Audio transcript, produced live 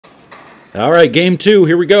All right, game two.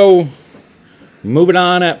 Here we go. Moving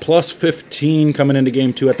on at plus 15 coming into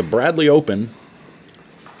game two at the Bradley Open.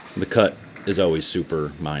 The cut is always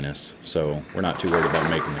super minus, so we're not too worried about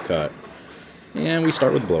making the cut. And we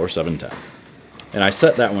start with blower 710. And I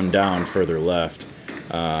set that one down further left.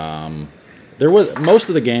 There was most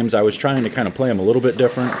of the games I was trying to kind of play them a little bit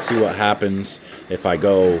different, see what happens if I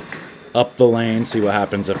go up the lane, see what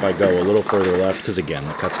happens if I go a little further left, because again,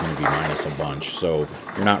 the cut's going to be minus a bunch, so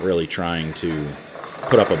you're not really trying to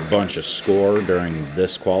put up a bunch of score during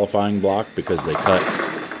this qualifying block, because they cut,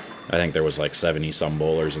 I think there was like 70-some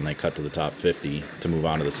bowlers, and they cut to the top 50 to move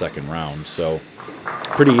on to the second round, so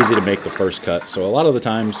pretty easy to make the first cut. So a lot of the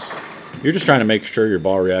times, you're just trying to make sure your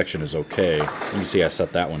ball reaction is okay. You can see I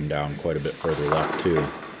set that one down quite a bit further left too.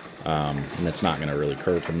 And it's not going to really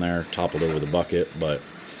curve from there, toppled over the bucket, but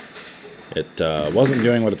it wasn't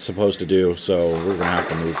doing what it's supposed to do, so we're going to have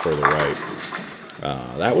to move further right.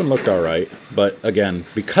 That one looked all right, but again,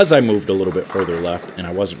 because I moved a little bit further left and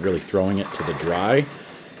I wasn't really throwing it to the dry,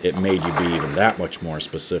 it made you be even that much more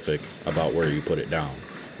specific about where you put it down.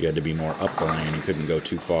 You had to be more up the lane. You couldn't go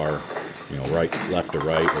too far, you know, right, left to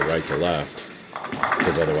right, or right to left,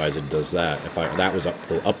 because otherwise it does that. If that was up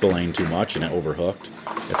the lane too much and it overhooked.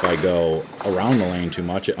 If I go around the lane too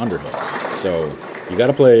much, it underhooks. So you got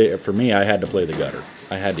to play. For me, I had to play the gutter.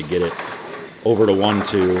 I had to get it over to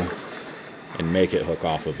 1-2 and make it hook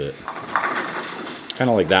off of it. Kind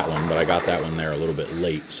of like that one, but I got that one there a little bit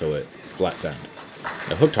late, so it flat-timed.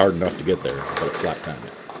 It hooked hard enough to get there, but it flat-timed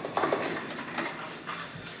it.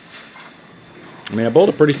 I mean, I bowled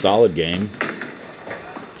a pretty solid game.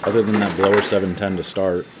 Other than that blower 710 to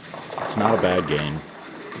start, it's not a bad game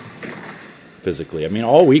physically. I mean,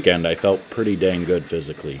 all weekend I felt pretty dang good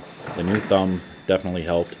physically. The new thumb definitely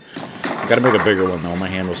helped. I got to make a bigger one though. My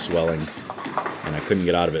hand was swelling, and I couldn't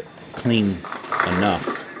get out of it clean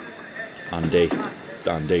enough on day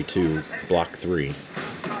 2, block 3.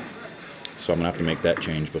 So I'm gonna have to make that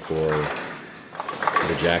change before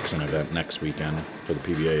the Jackson event next weekend for the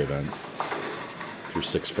PBA event. Through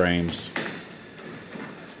 6 frames.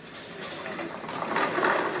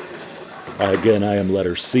 Again, I am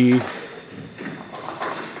letter C. Over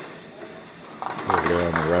there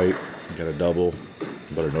on the right, got a double,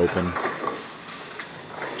 but an open.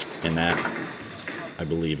 And that, I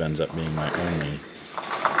believe, ends up being my only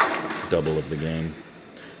double of the game.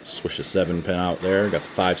 Swish a 7 pin out there. Got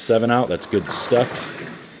the 5-7 out. That's good stuff.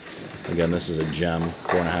 Again, this is a gem,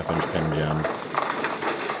 4.5-inch pin gem.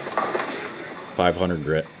 500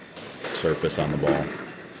 grit surface on the ball.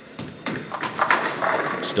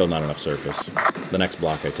 Still not enough surface. The next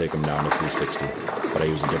block I take them down to 360, but I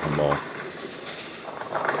use a different ball.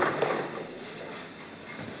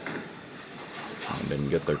 I didn't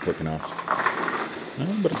get there quick enough. No,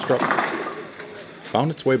 but it struck. Found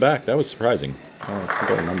its way back. That was surprising. I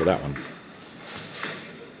don't remember that one.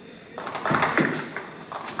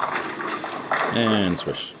 And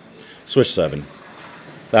swish. Swish 7.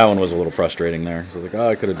 That one was a little frustrating there. So I was like, oh,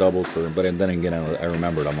 I could have doubled for, but then again, I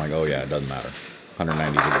remembered. I'm like, oh yeah, it doesn't matter.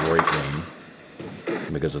 190 is a great game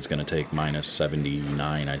because it's going to take minus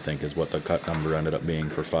 79, I think, is what the cut number ended up being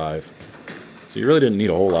for 5. So you really didn't need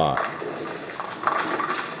a whole lot.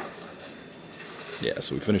 Yeah,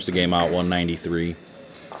 so we finished the game out 193.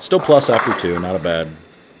 Still plus after 2, not a bad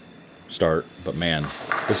start, but man,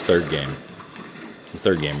 this third game, the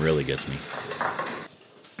third game really gets me.